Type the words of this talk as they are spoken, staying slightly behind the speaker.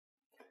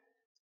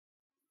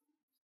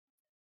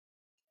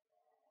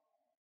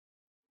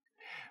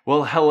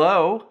Well,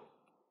 hello.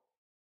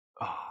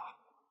 Oh.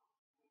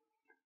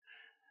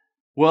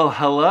 Well,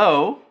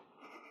 hello.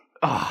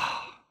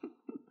 Oh.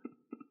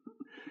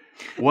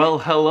 Well,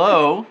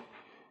 hello.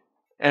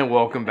 And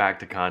welcome back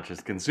to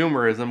Conscious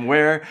Consumerism,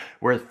 where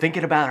we're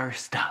thinking about our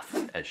stuff,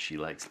 as she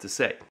likes to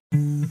say.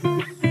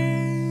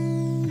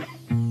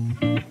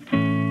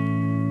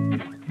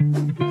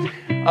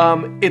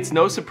 It's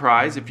no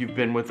surprise if you've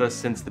been with us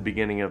since the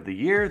beginning of the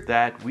year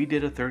that we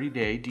did a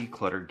 30-day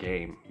declutter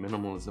game,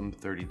 Minimalism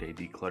 30-day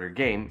declutter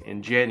game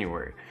in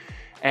January.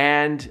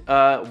 And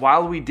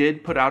while we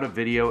did put out a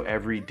video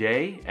every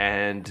day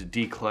and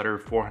declutter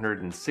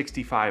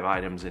 465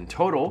 items in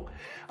total,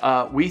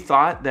 we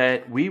thought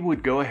that we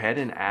would go ahead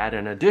and add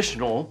an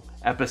additional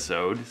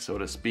episode, so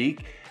to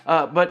speak,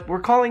 but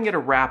we're calling it a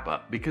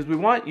wrap-up because we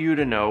want you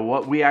to know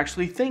what we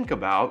actually think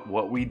about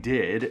what we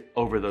did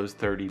over those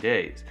 30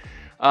 days.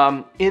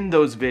 In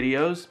those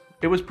videos,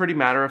 it was pretty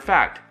matter of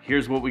fact.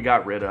 Here's what we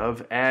got rid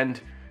of,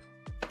 and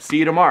see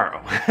you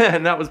tomorrow.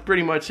 And that was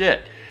pretty much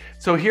it.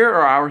 So here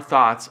are our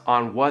thoughts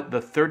on what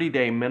the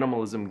 30-day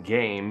minimalism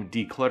game,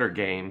 declutter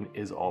game,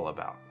 is all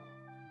about.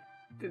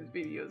 This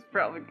video is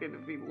probably going to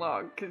be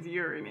long because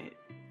you're in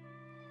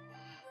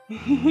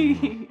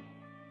it.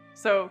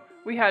 So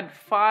we had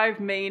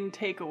 5 main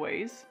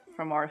takeaways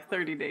from our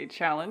 30-day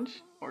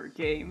challenge or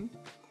game.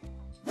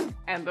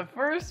 And the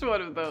first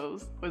one of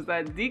those was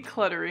that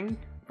decluttering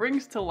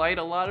brings to light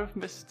a lot of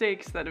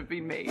mistakes that have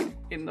been made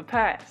in the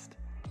past.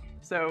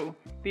 So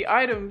the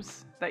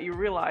items that you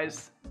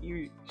realize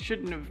you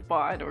shouldn't have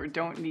bought or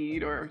don't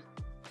need or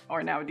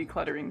are now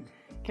decluttering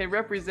can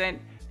represent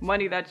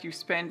money that you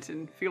spent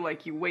and feel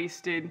like you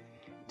wasted,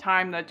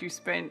 time that you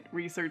spent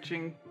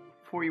researching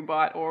before you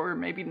bought, or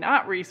maybe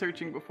not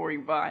researching before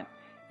you bought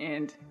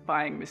and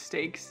buying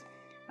mistakes.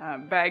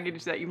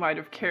 Baggage that you might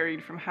have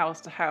carried from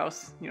house to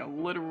house,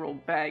 literal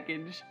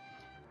baggage.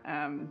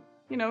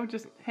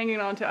 Just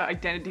hanging on to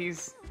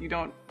identities you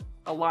don't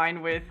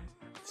align with,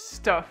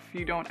 stuff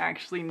you don't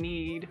actually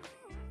need.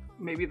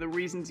 Maybe the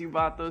reasons you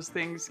bought those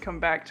things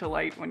come back to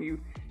light when you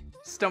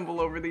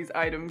stumble over these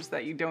items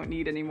that you don't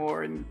need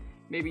anymore, and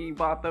maybe you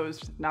bought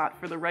those not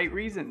for the right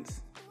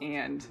reasons.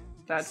 And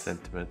that's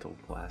sentimental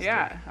plastic.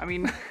 Yeah, I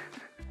mean,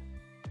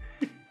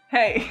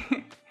 hey.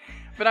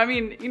 But I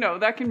mean,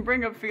 that can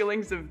bring up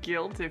feelings of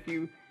guilt if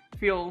you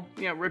feel,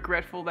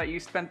 regretful that you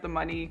spent the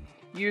money,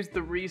 used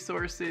the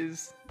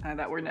resources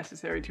that were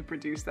necessary to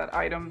produce that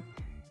item,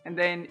 and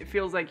then it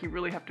feels like you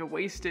really have to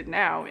waste it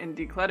now in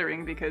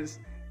decluttering because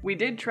we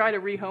did try to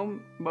rehome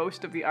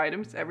most of the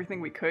items,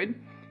 everything we could,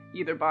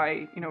 either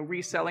by,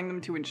 reselling them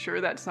to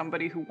ensure that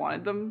somebody who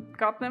wanted them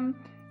got them,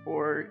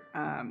 or,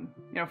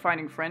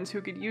 finding friends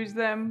who could use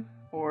them,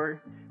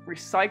 or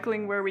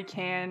recycling where we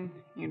can,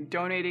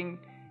 donating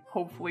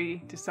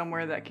hopefully to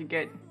somewhere that could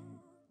get,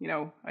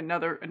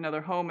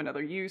 another home,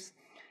 another use.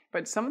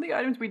 But some of the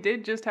items we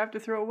did just have to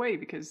throw away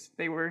because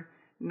they were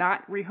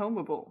not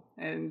rehomable,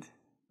 and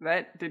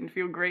that didn't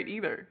feel great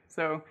either.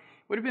 So it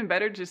would have been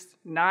better just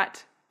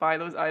not buy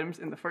those items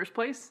in the first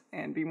place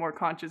and be more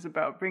conscious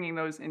about bringing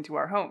those into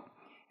our home.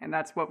 And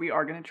that's what we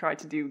are going to try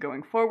to do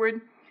going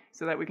forward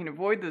so that we can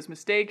avoid those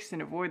mistakes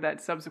and avoid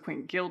that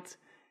subsequent guilt.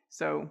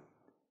 So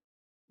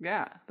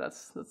yeah,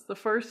 that's the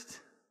first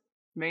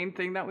main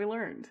thing that we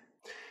learned.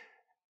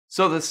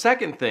 So the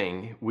second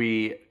thing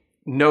we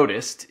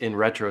noticed in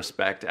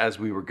retrospect as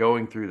we were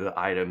going through the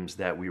items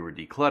that we were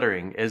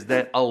decluttering is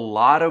that a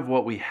lot of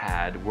what we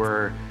had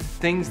were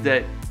things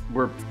that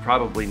were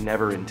probably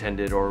never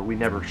intended or we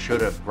never should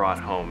have brought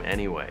home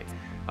anyway.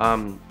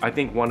 I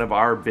think one of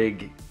our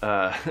big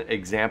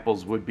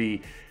examples would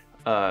be,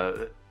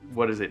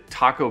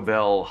 Taco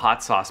Bell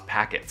hot sauce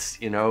packets,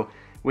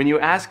 When you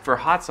ask for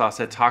hot sauce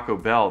at Taco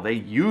Bell, they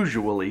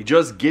usually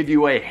just give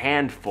you a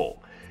handful.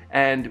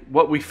 And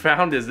what we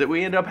found is that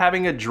we end up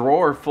having a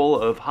drawer full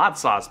of hot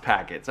sauce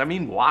packets. I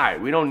mean, why?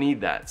 We don't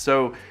need that.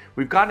 So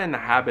we've gotten in the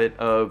habit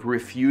of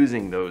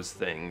refusing those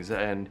things.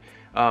 And,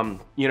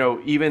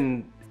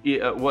 even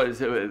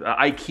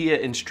IKEA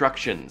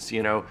instructions,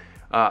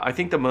 I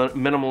think the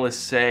minimalists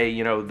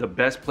say, the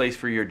best place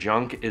for your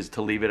junk is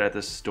to leave it at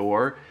the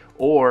store,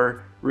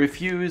 or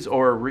refuse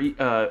or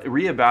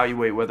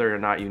reevaluate whether or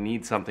not you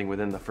need something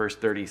within the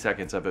first 30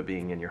 seconds of it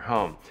being in your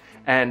home.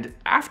 And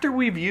after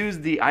we've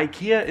used the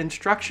IKEA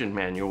instruction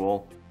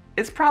manual,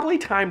 it's probably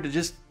time to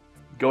just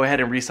go ahead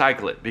and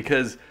recycle it,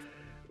 because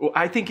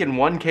I think in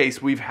one case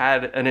we've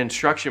had an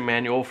instruction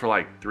manual for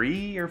like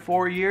 3 or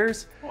 4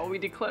 years. Well, we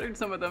decluttered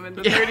some of them in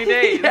the 30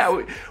 days. Yeah,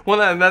 we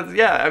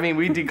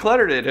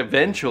decluttered it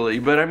eventually,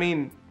 but I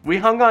mean, we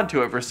hung on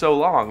to it for so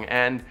long,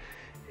 and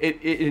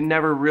it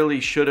never really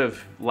should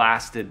have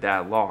lasted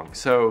that long.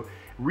 So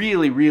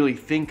really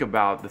think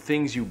about the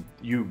things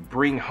you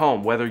bring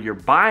home, whether you're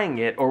buying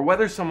it or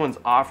whether someone's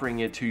offering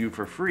it to you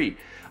for free.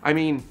 I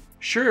mean,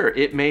 sure,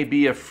 it may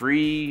be a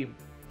free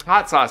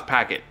hot sauce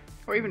packet.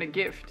 Or even a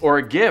gift. Or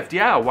a gift,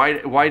 yeah.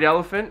 White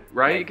elephant,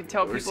 right? Yeah, you can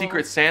tell people. Or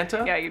Secret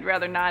Santa. Yeah, you'd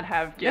rather not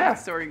have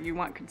gifts, or you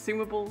want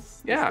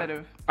consumables instead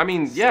of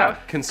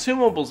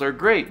consumables are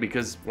great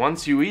because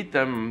once you eat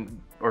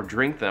them, or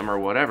drink them or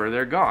whatever,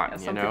 they're gone. Yeah,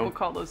 some people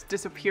call those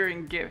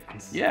disappearing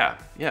gifts. Yeah.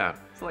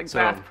 So like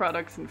bath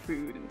products and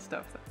food and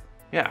stuff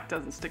that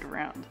doesn't stick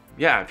around.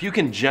 Yeah, if you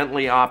can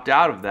gently opt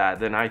out of that,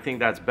 then I think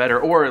that's better,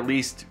 or at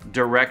least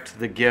direct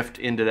the gift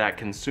into that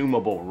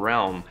consumable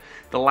realm.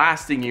 The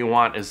last thing you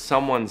want is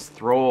someone's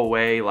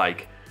throwaway,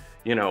 like,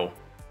 you know,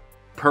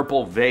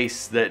 purple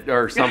vase that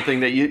or something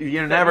that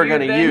you're never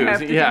going to use.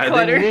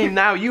 Then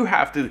now you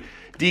have to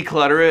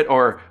declutter it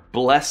or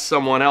bless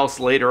someone else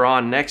later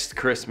on next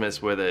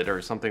Christmas with it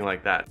or something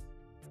like that.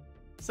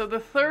 So the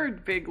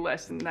third big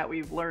lesson that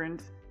we've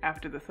learned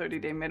after the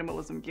 30-day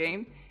minimalism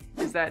game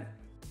is that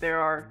there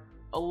are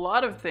a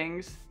lot of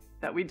things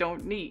that we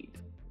don't need.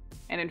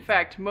 And in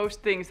fact,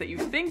 most things that you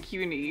think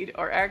you need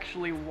are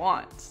actually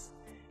wants.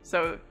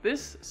 So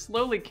this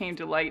slowly came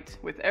to light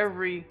with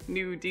every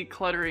new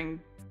decluttering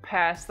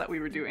pass that we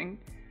were doing.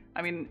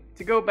 I mean,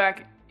 to go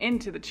back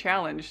into the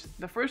challenge,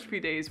 the first few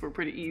days were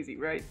pretty easy,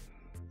 right?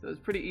 So it was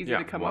pretty easy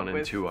to come up with. 1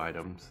 and 2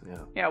 items,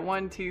 Yeah,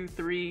 1, 2,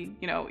 3,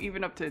 you know,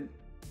 even up to,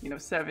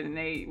 7 and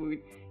 8.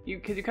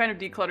 Because you kind of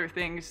declutter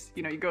things,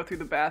 you go through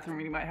the bathroom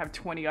and you might have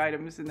 20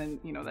 items and then,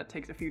 that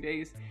takes a few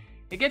days.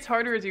 It gets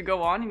harder as you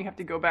go on and you have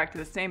to go back to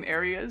the same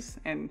areas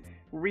and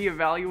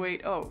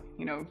reevaluate,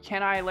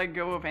 can I let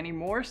go of any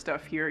more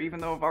stuff here even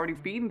though I've already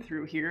been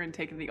through here and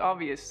taken the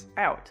obvious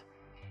out?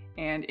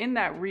 And in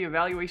that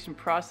reevaluation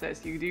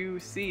process, you do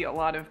see a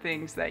lot of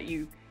things that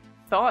you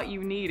thought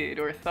you needed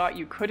or thought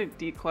you couldn't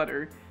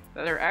declutter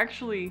that are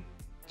actually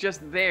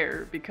just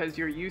there because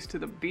you're used to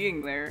them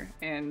being there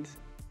and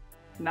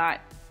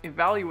not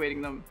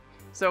evaluating them.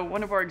 So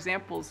one of our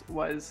examples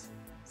was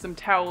some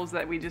towels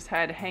that we just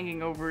had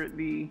hanging over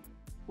the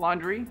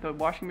laundry, the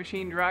washing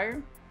machine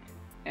dryer,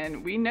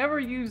 and we never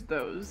used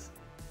those,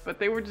 but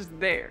they were just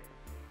there.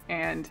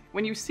 And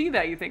when you see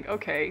that, you think,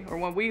 okay, or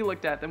when we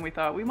looked at them, we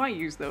thought we might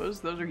use those.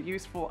 Those are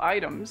useful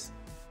items,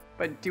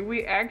 but do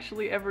we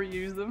actually ever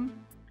use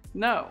them?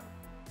 No.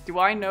 Do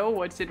I know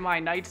what's in my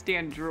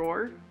nightstand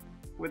drawer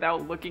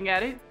without looking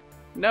at it?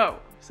 No.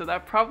 So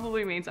that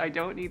probably means I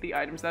don't need the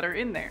items that are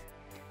in there.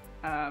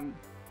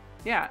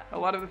 A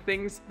lot of the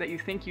things that you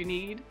think you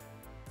need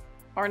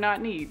are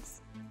not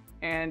needs.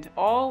 And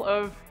all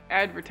of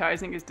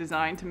advertising is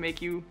designed to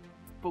make you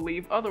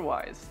believe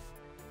otherwise.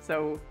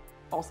 So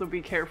also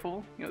be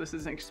careful. This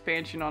is an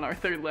expansion on our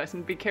third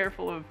lesson. Be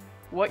careful of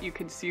what you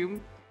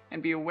consume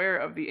and be aware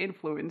of the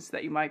influence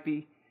that you might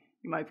be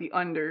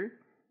under.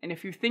 And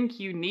if you think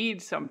you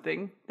need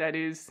something that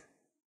is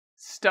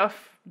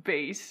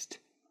stuff-based,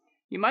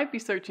 you might be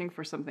searching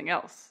for something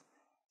else.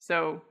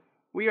 So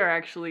we are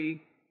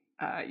actually,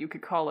 you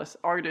could call us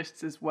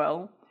artists as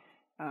well.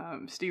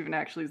 Steven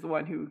actually is the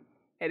one who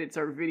edits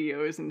our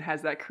videos and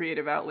has that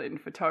creative outlet in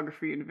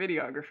photography and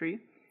videography.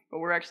 But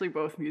we're actually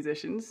both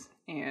musicians,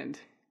 and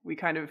we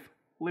kind of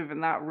live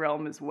in that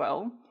realm as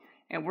well.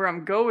 And where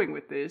I'm going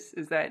with this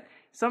is that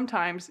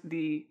sometimes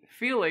the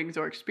feelings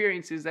or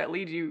experiences that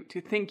lead you to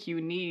think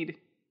you need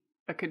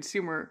a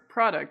consumer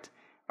product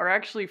are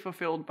actually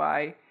fulfilled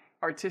by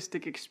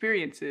artistic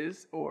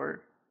experiences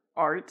or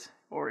art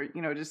or,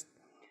 just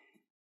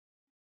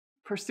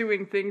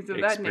pursuing things of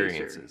that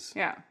nature.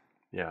 Yeah.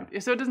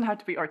 So it doesn't have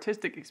to be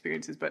artistic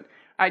experiences, but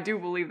I do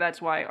believe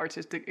that's why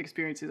artistic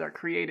experiences are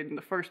created in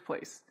the first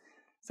place.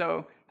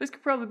 So this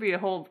could probably be a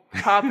whole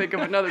topic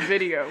of another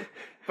video,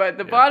 but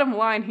the bottom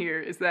line here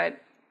is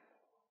that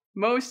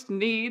most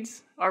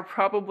needs are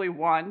probably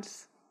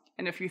wants,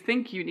 and if you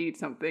think you need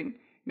something,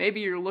 maybe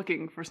you're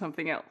looking for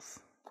something else.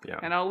 Yeah.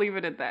 And I'll leave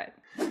it at that.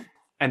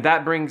 And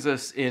that brings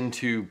us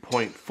into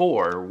point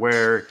 4,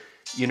 where,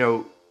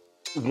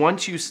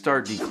 once you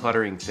start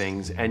decluttering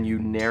things and you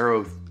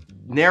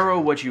narrow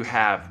what you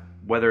have,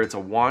 whether it's a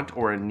want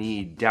or a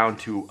need, down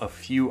to a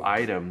few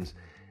items,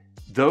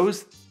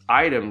 those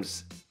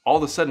items all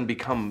of a sudden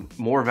become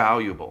more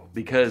valuable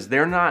because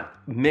they're not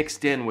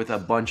mixed in with a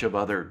bunch of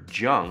other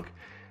junk.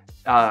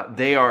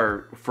 They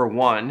are, for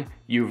one,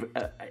 you've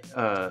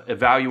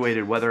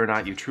evaluated whether or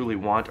not you truly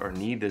want or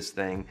need this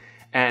thing,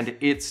 and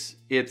its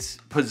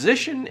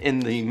position in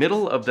the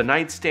middle of the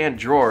nightstand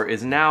drawer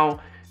is now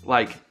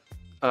like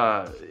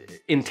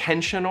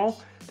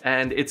intentional,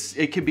 and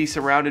it could be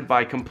surrounded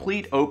by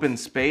complete open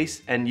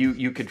space, and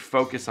you could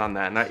focus on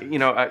that.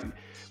 And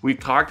we've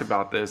talked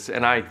about this,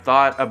 and I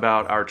thought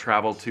about our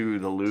travel to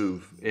the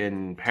Louvre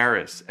in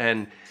Paris,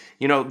 and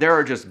there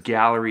are just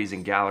galleries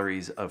and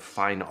galleries of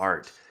fine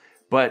art.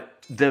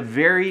 But the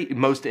very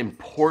most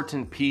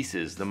important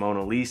pieces, the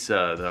Mona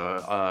Lisa,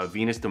 the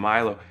Venus de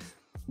Milo,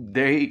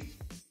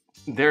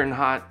 they're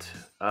not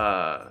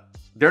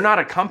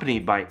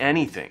accompanied by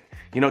anything.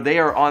 They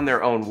are on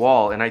their own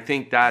wall, and I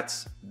think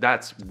that's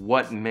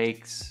what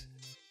makes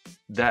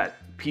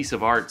that piece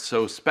of art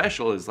so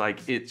special. Is like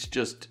it's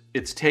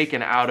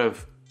taken out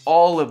of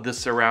all of the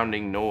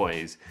surrounding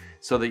noise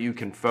so that you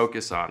can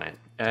focus on it,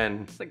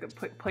 and it's like a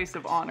place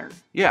of honor.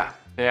 Yeah,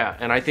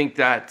 and I think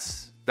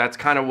that's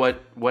kind of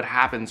what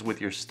happens with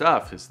your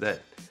stuff is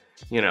that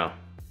you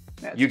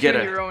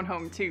get your own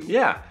home too.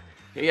 Yeah,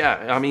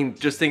 Yeah, I mean,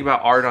 just think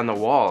about art on the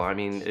wall. I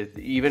mean,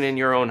 even in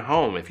your own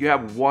home, if you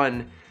have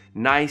one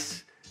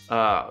nice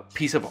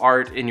piece of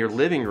art in your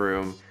living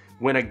room,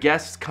 when a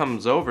guest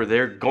comes over,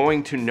 they're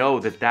going to know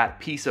that that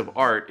piece of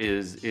art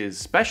is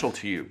special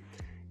to you.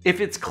 If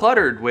it's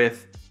cluttered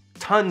with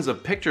tons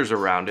of pictures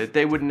around it,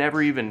 they would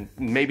never even,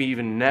 maybe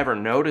even never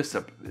notice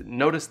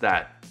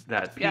that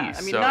piece. Yeah,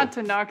 I mean, not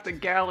to knock the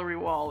gallery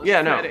wall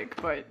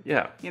aesthetic, but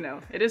you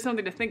know, it is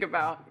something to think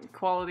about.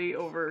 Quality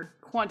over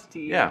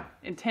quantity,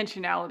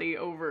 intentionality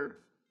over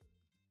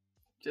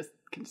just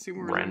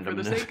consumerism for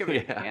the sake of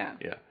it.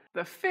 Yeah.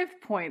 The fifth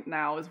point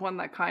now is one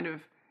that kind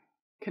of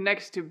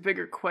connects to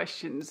bigger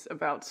questions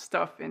about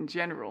stuff in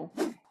general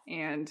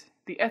and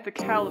the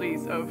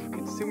ethicalities of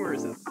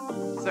consumerism.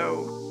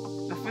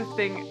 So the fifth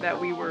thing that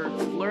we were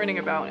learning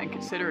about and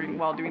considering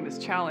while doing this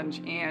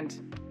challenge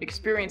and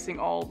experiencing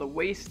all the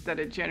waste that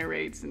it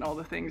generates and all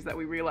the things that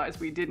we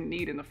realized we didn't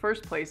need in the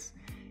first place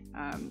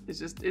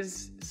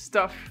is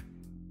stuff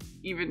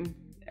even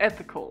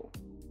ethical?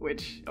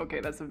 Which, okay,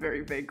 that's a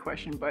very vague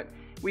question, but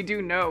we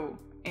do know,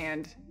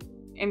 and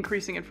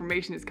increasing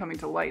information is coming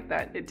to light,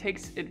 that it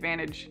takes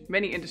advantage,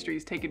 many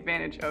industries take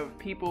advantage of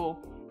people,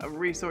 of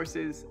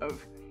resources,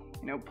 of,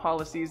 you know,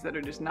 policies that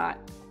are just not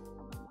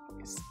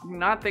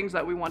things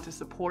that we want to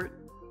support.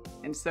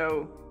 And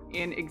so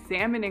in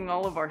examining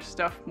all of our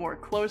stuff more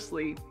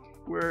closely,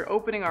 we're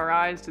opening our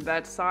eyes to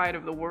that side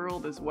of the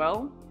world as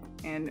well.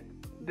 And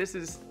this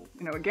is,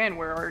 you know, again,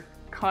 where our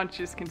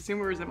conscious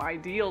consumerism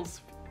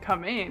ideals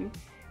come in,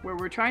 where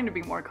we're trying to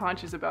be more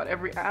conscious about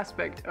every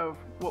aspect of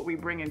what we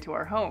bring into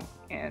our home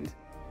and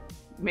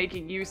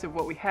making use of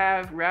what we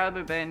have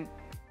rather than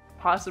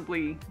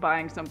possibly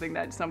buying something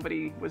that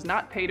somebody was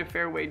not paid a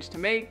fair wage to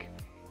make,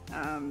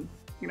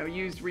 you know,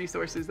 used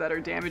resources that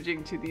are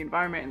damaging to the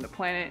environment and the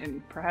planet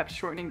and perhaps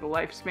shortening the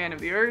lifespan of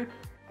the earth.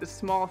 The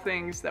small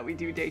things that we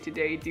do day to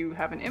day do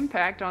have an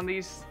impact on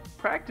these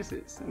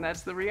practices, and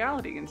that's the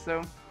reality. And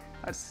so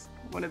that's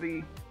one of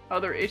the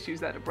other issues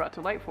that it brought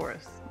to light for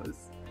us,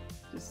 was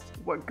just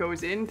what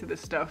goes into the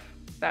stuff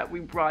that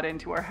we brought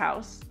into our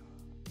house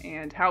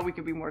and how we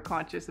can be more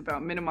conscious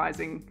about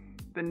minimizing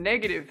the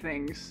negative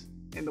things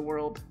in the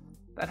world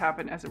that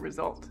happen as a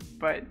result.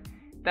 But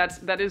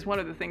that is one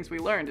of the things we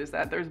learned, is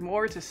that there's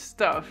more to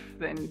stuff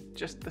than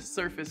just the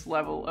surface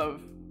level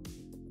of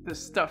the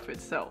stuff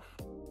itself.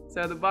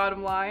 So the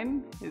bottom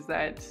line is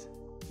that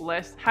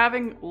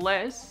having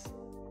less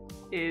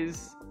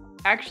is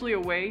actually a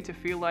way to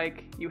feel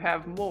like you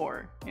have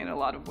more in a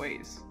lot of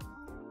ways.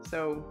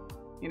 So,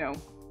 you know,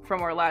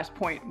 from our last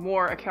point,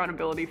 more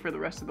accountability for the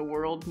rest of the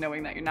world,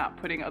 knowing that you're not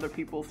putting other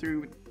people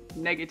through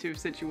negative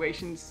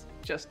situations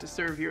just to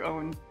serve your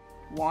own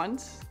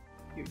wants.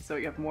 So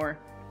you have more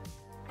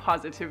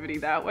positivity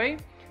that way.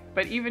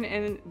 But even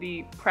in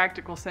the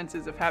practical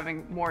senses of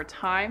having more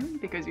time,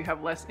 because you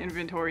have less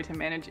inventory to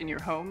manage in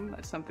your home,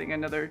 that's something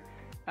another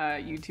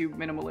YouTube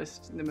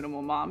minimalist, the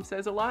Minimal Mom,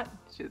 says a lot.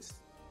 It's just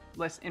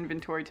less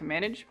inventory to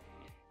manage,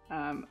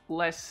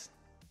 less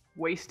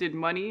wasted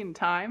money and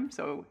time.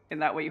 So in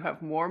that way you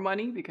have more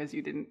money because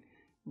you didn't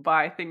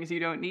buy things you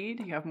don't need.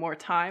 You have more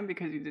time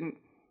because you didn't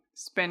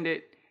spend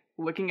it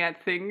looking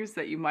at things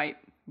that you might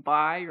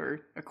buy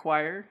or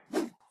acquire.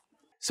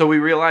 So we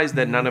realized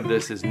that none of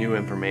this is new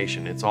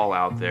information. It's all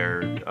out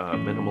there.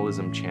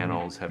 Minimalism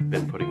channels have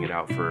been putting it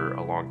out for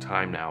a long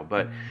time now.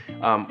 But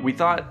we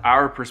thought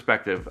our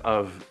perspective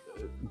of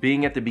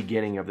being at the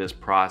beginning of this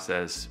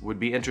process would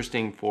be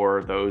interesting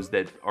for those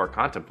that are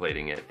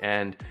contemplating it.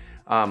 And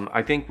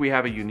I think we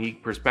have a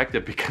unique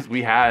perspective because we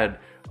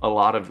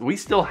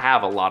still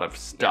have a lot of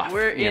stuff. Yeah,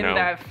 we're in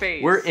that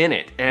phase. We're in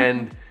it.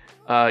 And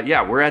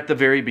we're at the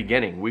very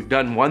beginning. We've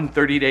done one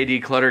 30-day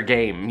declutter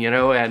game, you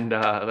know, and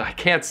I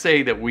can't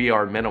say that we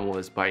are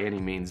minimalist by any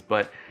means,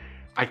 but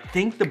I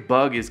think the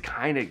bug is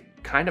kind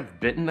of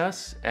bitten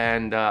us,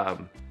 and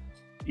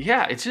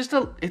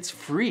it's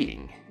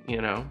freeing,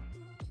 you know.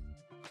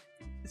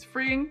 It's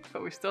freeing,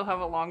 but we still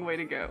have a long way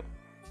to go.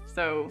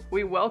 So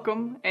we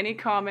welcome any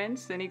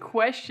comments, any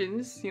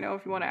questions, you know,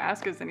 if you want to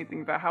ask us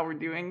anything about how we're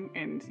doing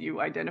and you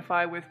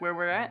identify with where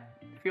we're at,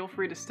 feel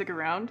free to stick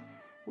around.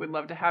 We'd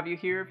love to have you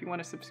here if you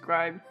want to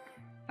subscribe.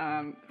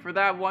 For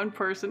that one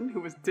person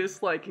who was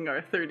disliking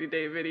our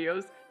 30-day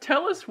videos,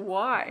 tell us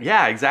why.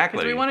 Yeah, exactly.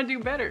 Because we want to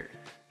do better.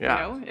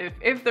 Yeah. You know,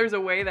 if there's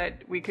a way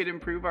that we could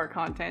improve our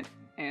content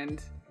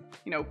and,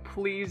 you know,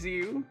 please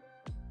you,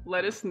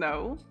 let us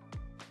know.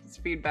 This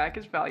feedback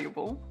is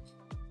valuable.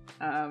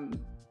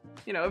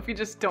 You know, if you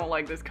just don't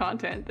like this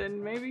content,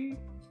 then maybe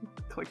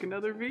click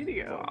another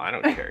video. Well, I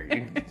don't care.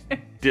 You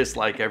can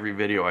dislike every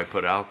video I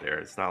put out there.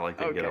 It's not like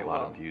they get a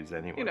lot of views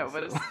anyway. You know,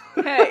 but it's,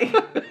 hey.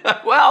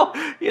 Well,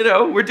 you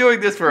know, we're doing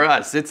this for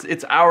us.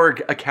 It's our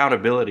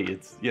accountability.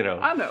 It's, you know.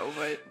 I know,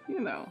 but, you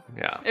know.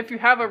 Yeah. If you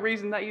have a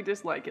reason that you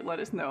dislike it, let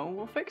us know.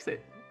 We'll fix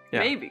it. Yeah.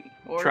 Maybe.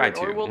 Try to,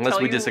 or unless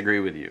we disagree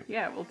with you.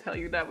 Yeah, we'll tell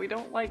you that we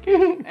don't like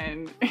it.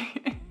 And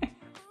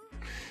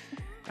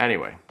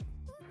anyway.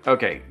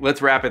 Okay,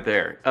 let's wrap it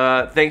there.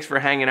 Thanks for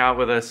hanging out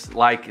with us.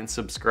 Like and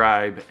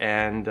subscribe,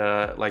 and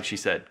like she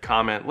said,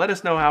 comment. Let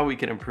us know how we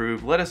can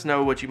improve. Let us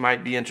know what you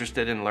might be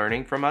interested in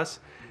learning from us,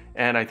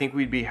 and I think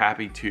we'd be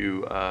happy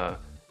to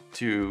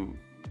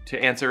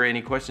answer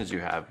any questions you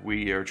have.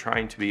 We are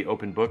trying to be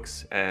open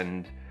books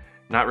and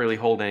not really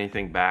hold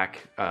anything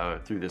back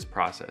through this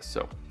process.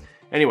 So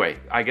anyway,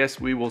 I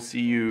guess we will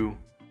see you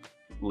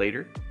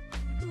later.